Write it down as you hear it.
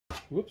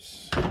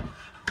Whoops. All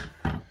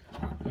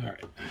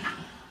right.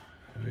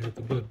 We got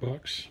the bud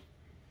box.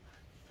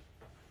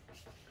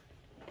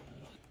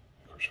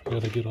 Of course, we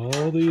got to get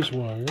all these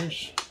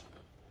wires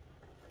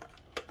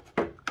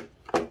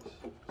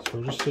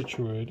sort of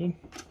situated.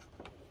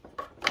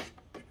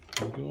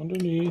 We go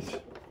underneath.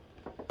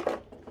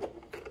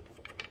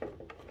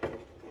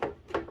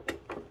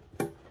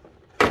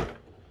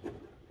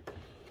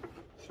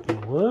 It's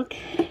gonna work.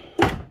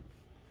 It's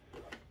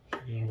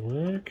gonna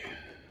work.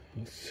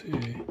 Let's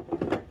see.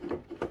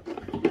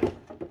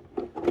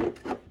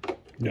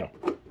 No.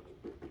 No,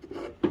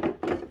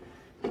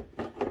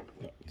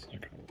 it's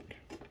not gonna work.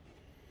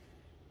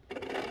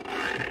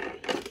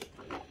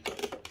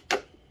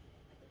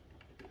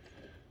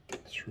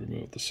 Let's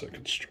remove the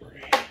second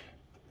story.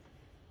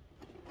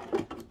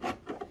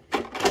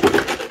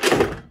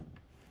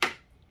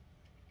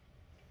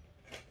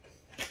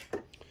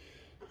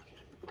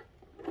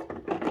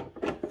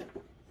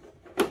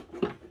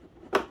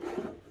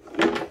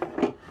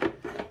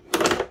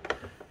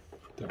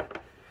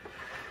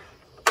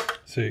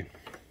 See,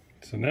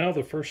 so now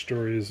the first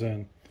story is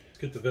in. Let's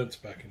get the vents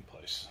back in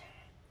place.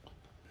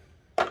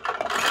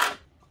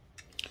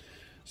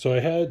 So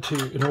I had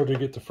to, in order to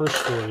get the first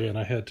story in,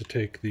 I had to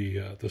take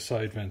the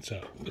side vents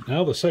out. But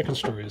now the second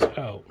story is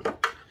out,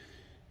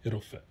 it'll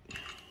fit.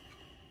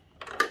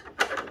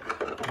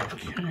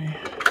 Okay.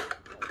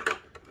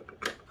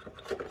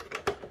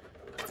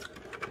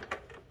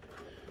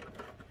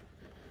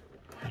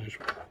 There's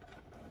one.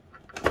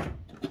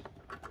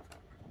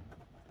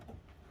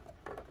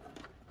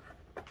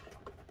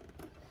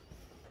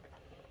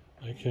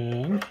 I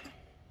can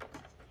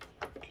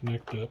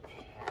connect up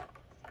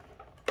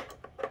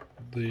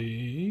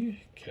the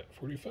Cat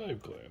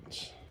 45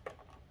 glands.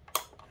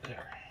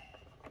 There.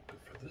 Good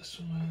for this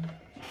one.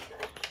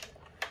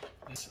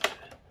 This side.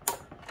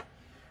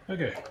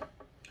 Okay.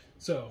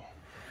 So,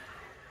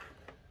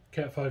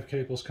 Cat 5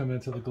 cables come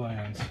into the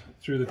glands,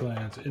 through the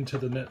glands, into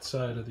the net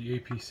side of the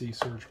APC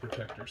surge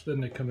protectors.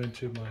 Then they come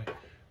into my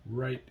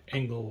right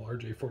angle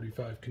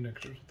RJ45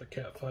 connectors with the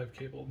Cat 5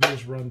 cable.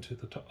 Those run to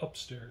the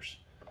upstairs,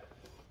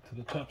 to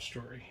the top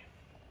story.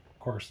 Of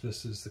course,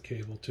 this is the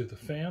cable to the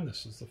fan.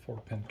 This is the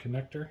 4-pin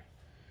connector.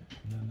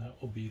 And then that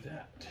will be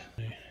that.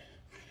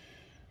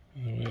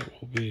 And it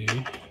will be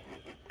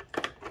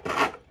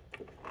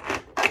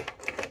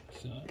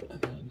so,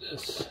 and then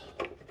this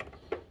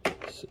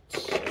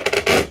sits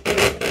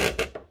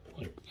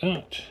like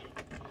that.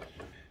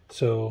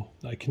 So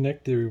I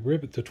connect the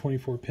ribbon, the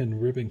 24-pin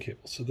ribbon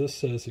cable. So this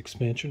says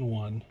expansion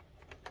 1.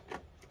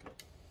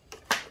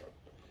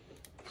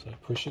 So I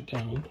push it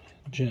down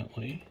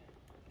gently,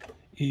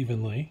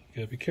 evenly. You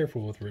gotta be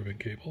careful with ribbon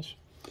cables.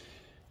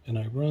 And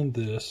I run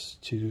this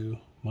to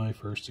my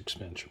first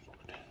expansion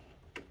board.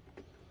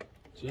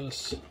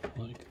 Just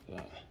like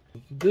that.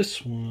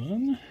 This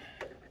one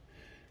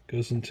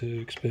goes into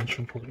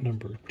expansion port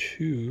number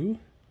 2.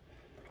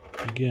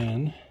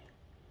 Again,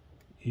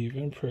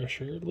 even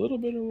pressure, a little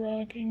bit of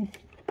rocking,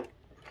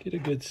 get a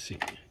good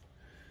seat.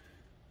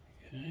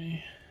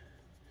 Okay,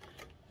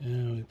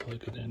 and we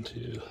plug it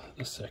into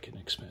the second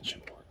expansion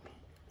port,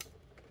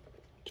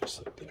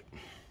 just like that.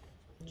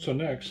 So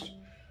next,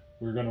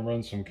 we're going to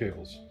run some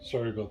cables.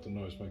 Sorry about the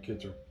noise, my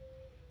kids are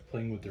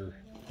playing with their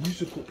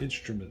musical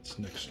instruments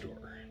next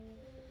door.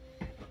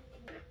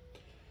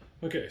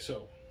 Okay,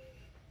 so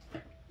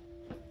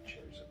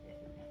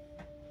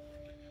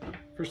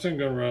first thing I'm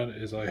going to run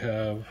is I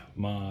have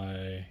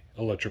my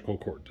electrical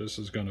cord. This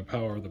is going to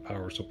power the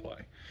power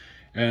supply.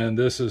 And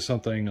this is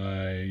something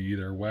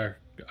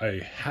I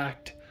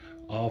hacked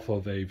off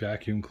of a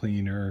vacuum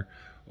cleaner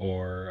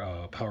or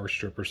a power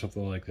strip or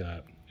something like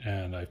that.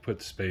 And I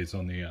put spades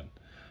on the end.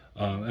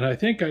 And I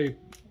think I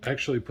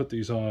actually put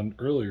these on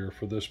earlier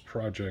for this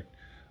project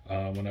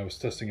when I was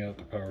testing out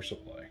the power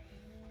supply.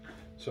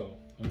 So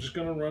I'm just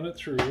going to run it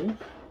through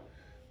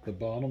the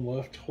bottom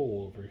left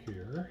hole over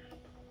here.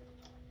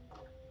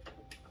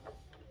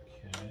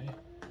 Okay.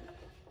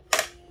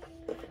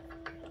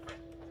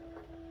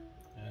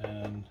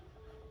 And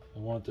I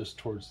want this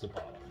towards the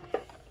bottom.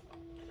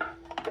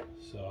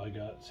 So I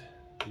got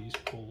these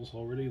poles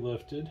already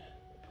lifted.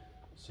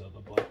 So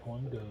the black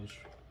one goes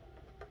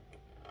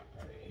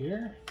right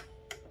here.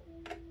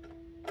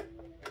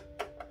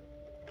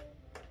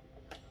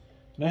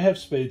 And I have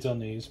spades on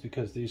these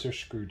because these are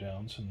screw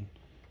downs and,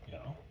 you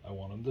know, I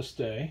want them to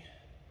stay.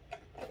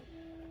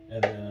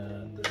 And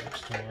then the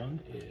next one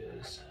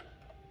is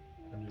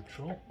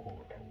neutral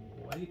or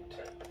white.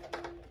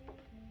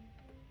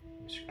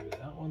 Screw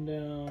that one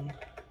down.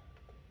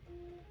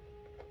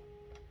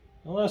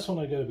 The last one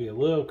I got to be a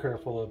little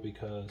careful of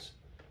because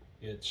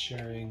it's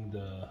sharing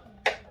the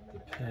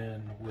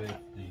pin with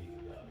the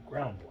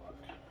ground block.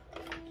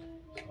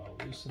 So I'll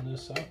loosen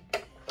this up.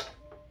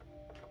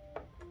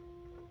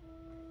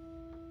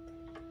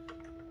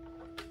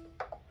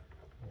 I'm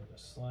going to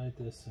slide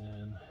this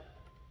in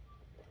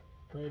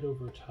right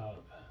over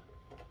top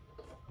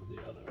of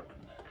the other one.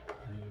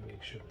 And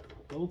make sure they're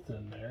both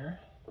in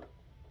there.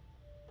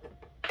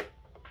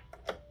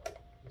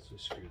 Let's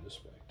just screw this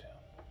back down.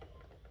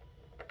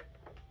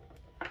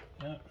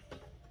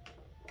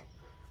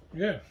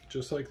 yeah,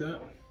 just like that.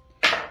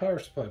 Power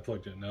supply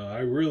plugged in. Now, I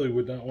really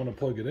would not want to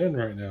plug it in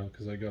right now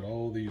because I got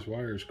all these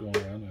wires going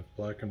around. If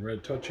black and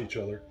red touch each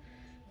other,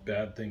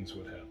 bad things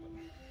would happen.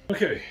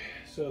 Okay,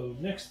 so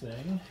next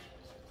thing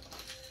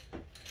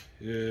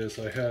is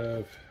I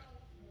have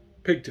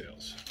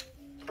pigtails.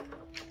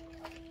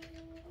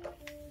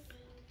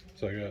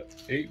 So I got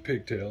 8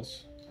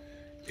 pigtails,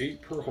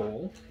 8 per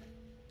hole,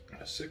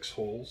 6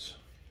 holes,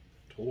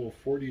 total of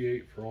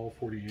 48 for all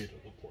 48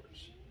 of the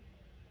ports.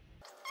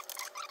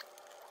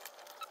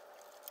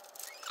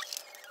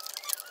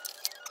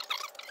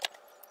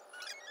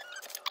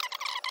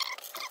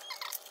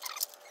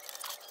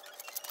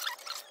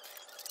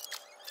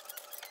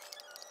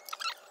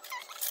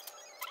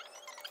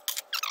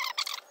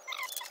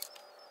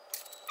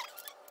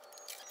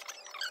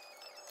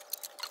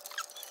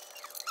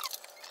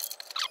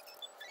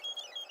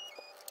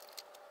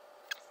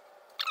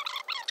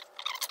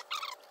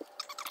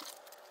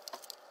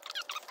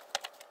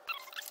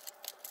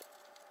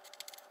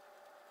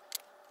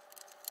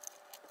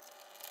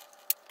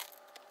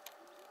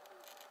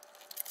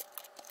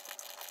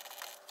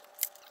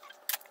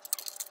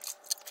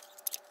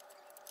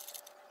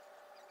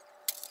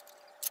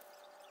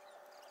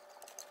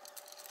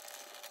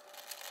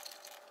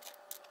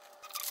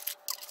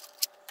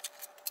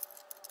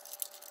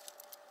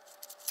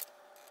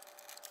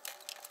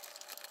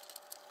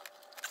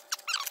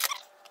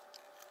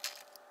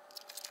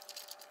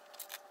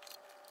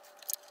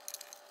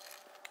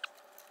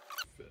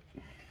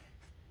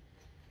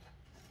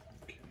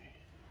 Okay.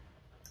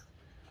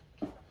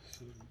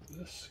 So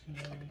this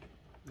guy,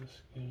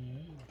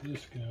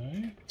 this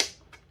guy,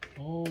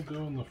 all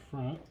go in the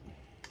front.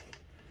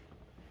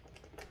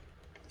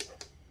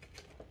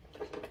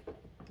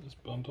 This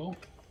bundle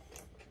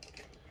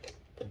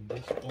and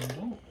this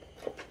bundle.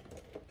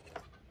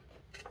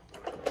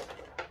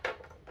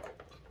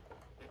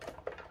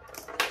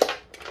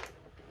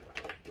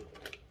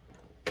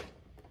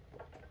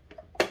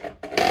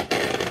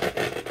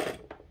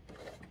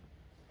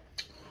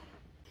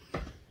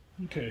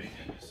 Okay,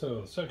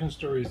 so second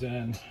story's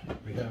in.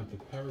 We have the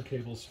power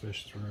cables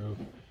fished through.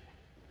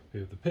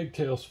 We have the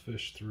pigtails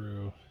fished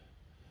through.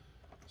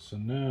 So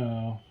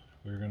now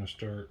we're going to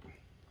start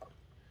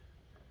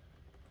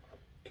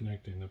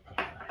connecting the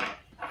power.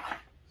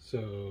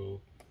 So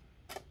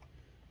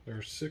there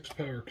are 6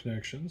 power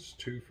connections,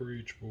 2 for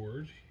each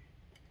board.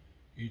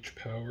 Each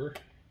power,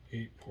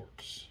 8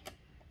 ports.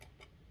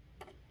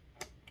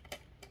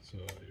 So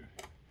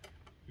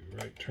you do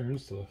right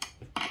turns to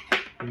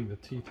bring the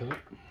teeth up.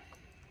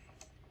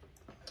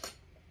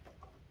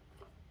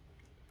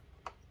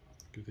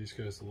 Give these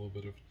guys a little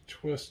bit of a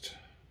twist.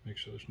 Make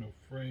sure there's no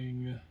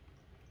fraying.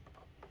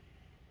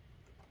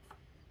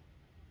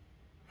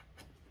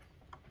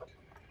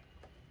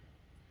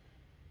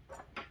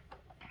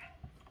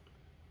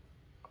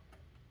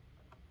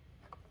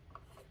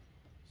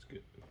 Let's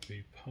get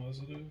V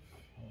positive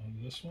on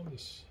this one.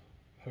 This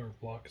power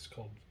block is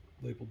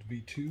labeled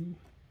V2.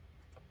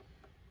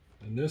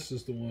 And this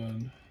is the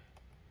one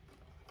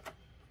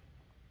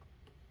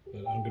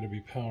that I'm going to be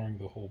powering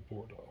the whole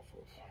board off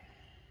of.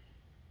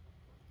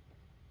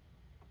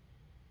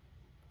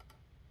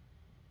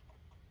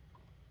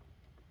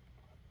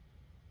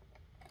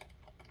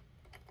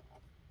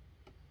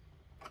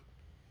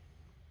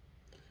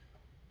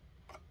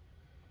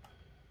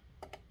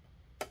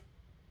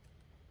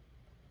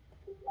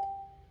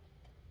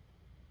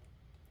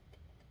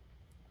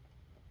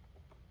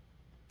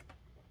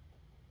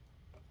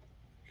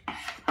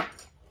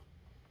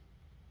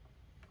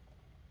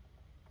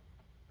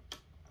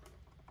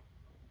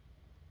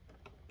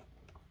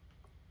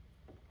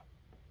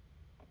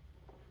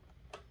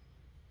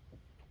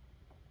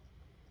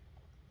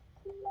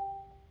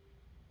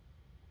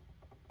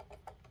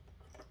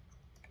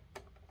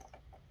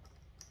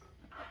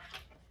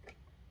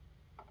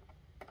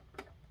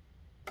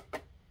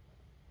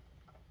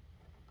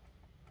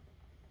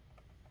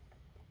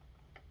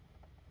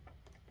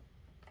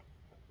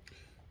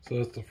 So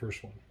that's the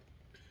first one.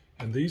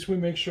 And these we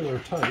make sure they're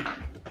tight.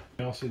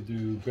 I also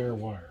do bare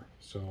wire,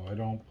 so I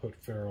don't put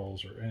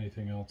ferrules or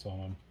anything else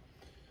on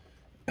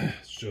them.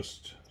 It's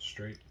just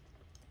straight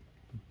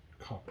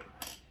copper.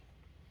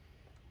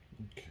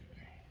 Okay.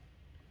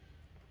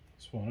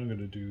 This one I'm going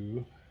to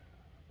do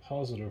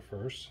positive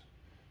first.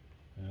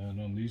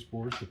 And on these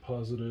boards, the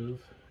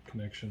positive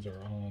connections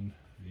are on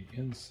the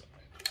inside.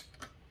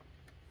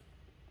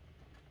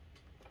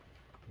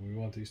 We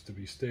want these to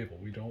be stable.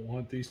 We don't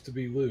want these to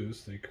be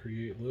loose. They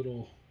create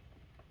little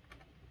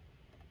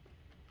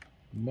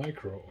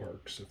micro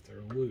arcs if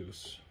they're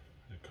loose.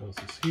 It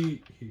causes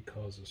heat, heat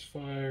causes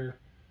fire,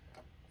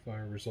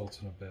 fire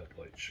results in a bad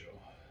light show.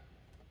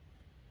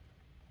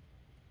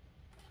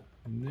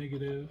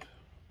 Negative.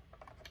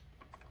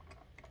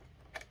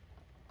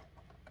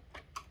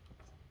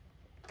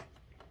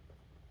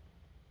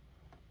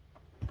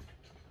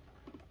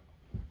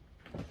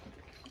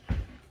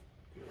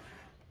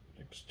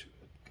 Next to it.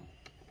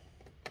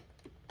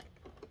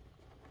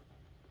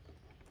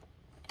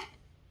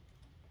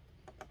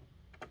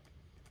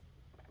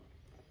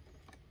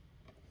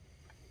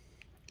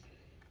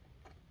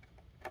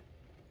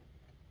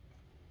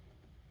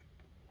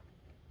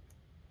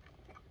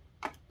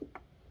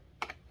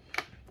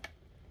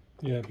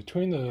 Yeah,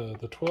 between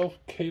the 12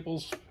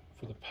 cables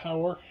for the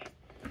power,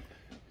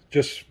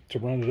 just to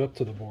run it up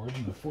to the board,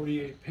 and the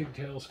 48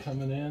 pigtails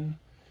coming in,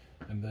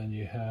 and then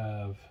you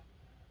have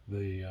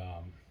the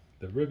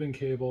ribbon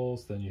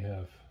cables, then you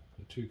have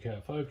the 2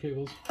 Cat 5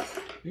 cables.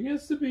 It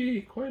gets to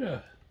be quite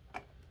a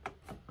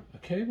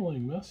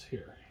cabling mess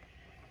here.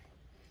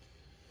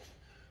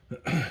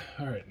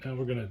 Alright, now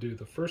we're going to do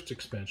the first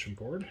expansion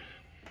board.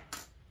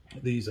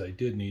 These I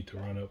did need to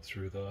run up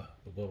through the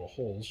little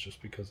holes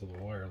just because of the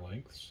wire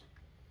lengths.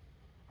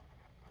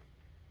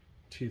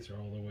 Teeth are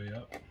all the way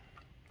up.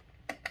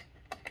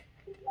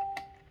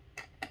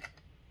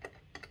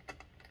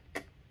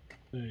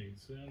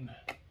 These in.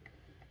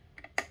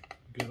 You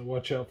gotta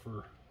watch out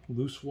for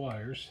loose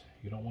wires.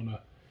 You don't want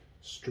a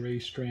stray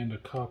strand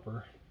of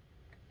copper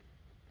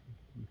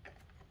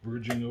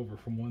bridging over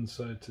from one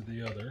side to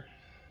the other.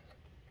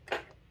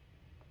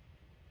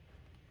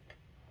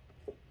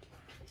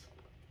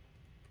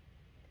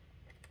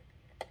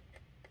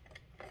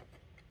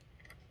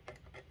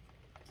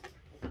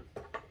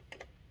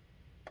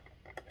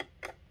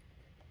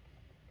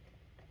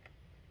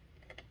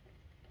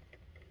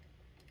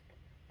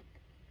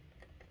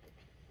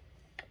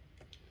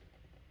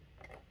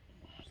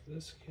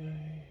 This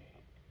guy.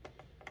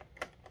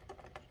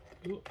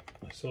 Ooh,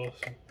 I saw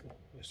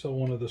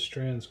one of the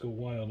strands go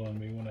wild on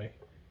me when I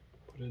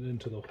put it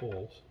into the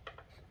holes.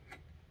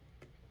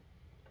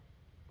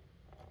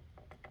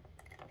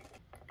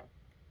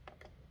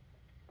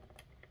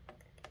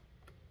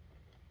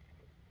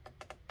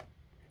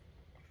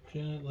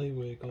 Gently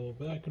wiggle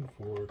back and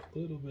forth, a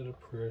little bit of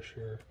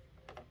pressure,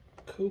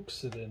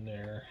 coax it in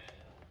there,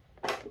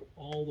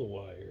 all the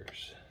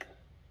wires,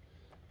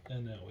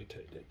 and now we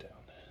tighten it down.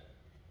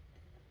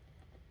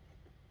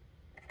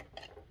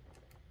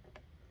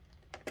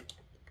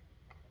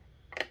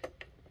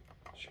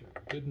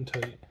 Good and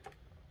tight.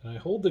 And I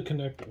hold the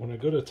connector. When I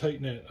go to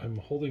tighten it, I'm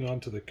holding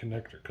on to the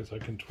connector because I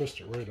can twist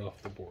it right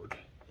off the board.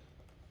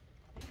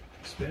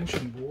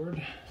 Expansion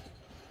board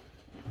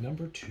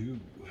number 2.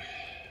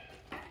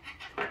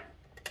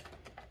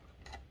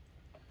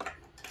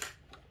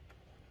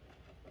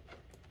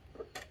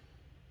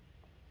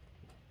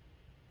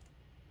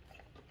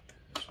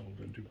 So I'm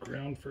going to do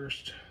ground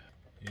first.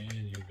 And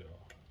you go.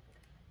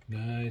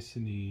 Nice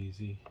and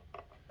easy.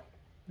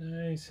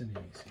 Nice and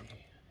easy.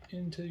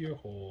 Into your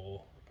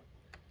hole.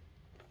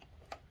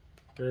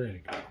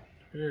 Very good.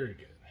 Very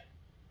good.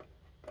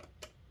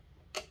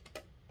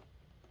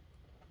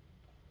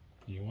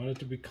 You want it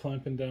to be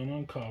clamping down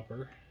on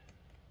copper,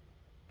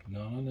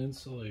 not on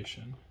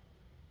insulation.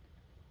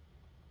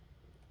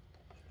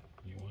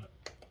 You want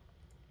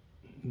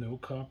no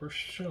copper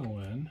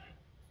showing.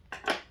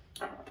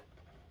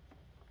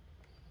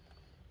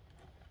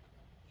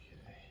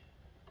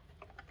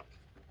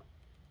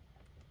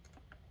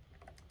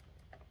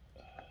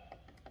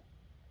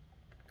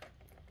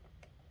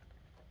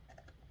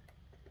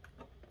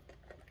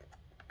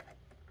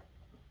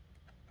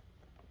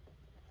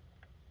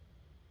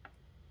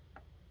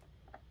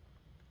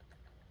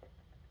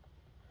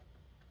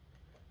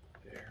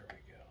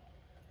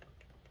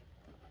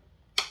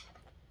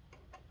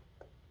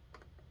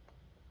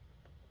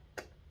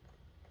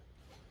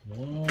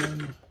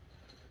 One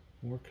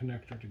more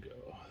connector to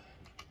go.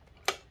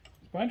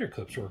 Binder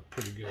clips work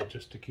pretty good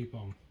just to keep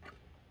them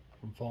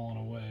from falling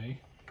away.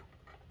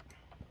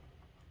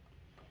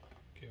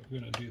 Okay,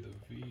 we're going to do the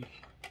V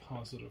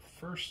positive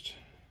first.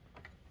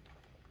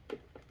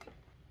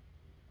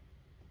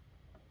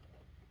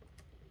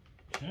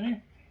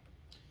 Okay.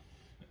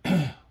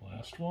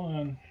 Last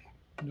one.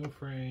 No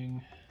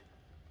fraying.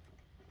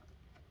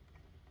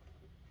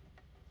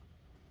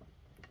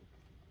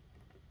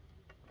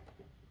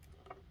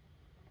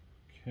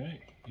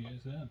 Okay, he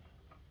is in.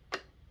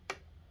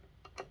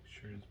 Make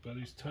sure his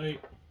body's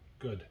tight.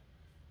 Good.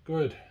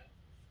 Good.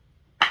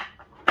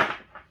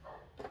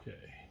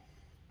 Okay.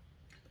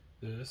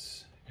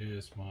 This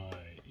is my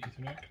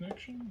Ethernet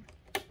connection.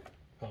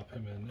 Pop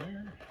him in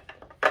there.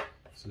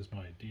 This is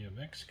my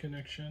DMX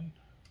connection.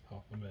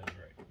 Pop him in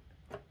right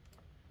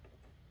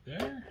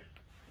there.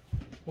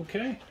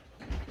 Okay.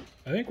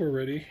 I think we're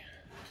ready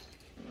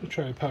to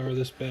try and power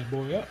this bad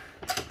boy up.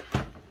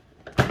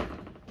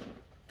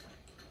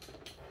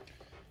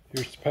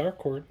 Here's the power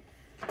cord.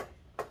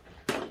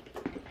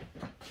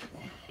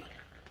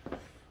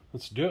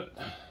 Let's do it.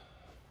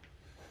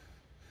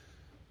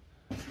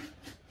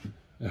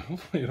 And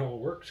hopefully it all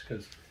works,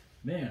 because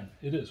man,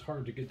 it is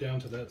hard to get down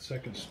to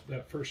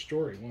that first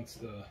story once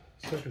the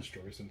second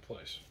story is in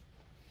place.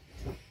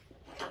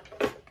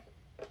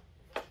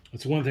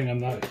 It's one thing I'm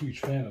not a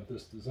huge fan of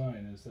this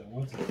design, is that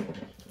once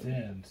it's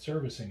in,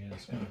 servicing it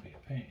is going to be a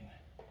pain.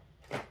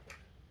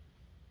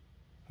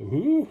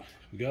 Ooh,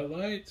 we got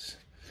lights.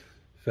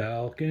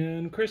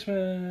 Falcon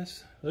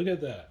Christmas. Look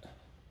at that.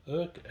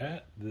 Look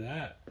at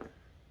that.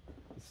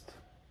 Let's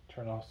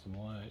turn off some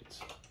lights.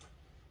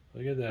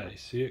 Look at that. You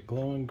see it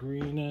glowing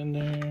green in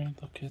there?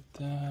 Look at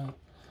that.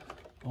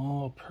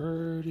 All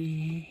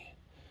pretty.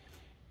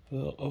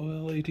 The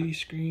OLED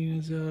screen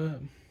is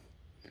up.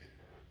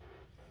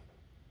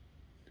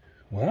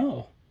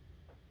 Wow.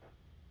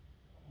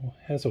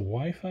 Has a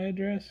Wi-Fi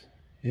address?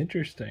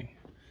 Interesting.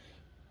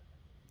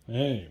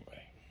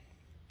 Anyway,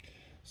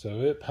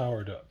 so it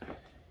powered up.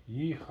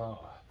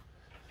 Yeehaw.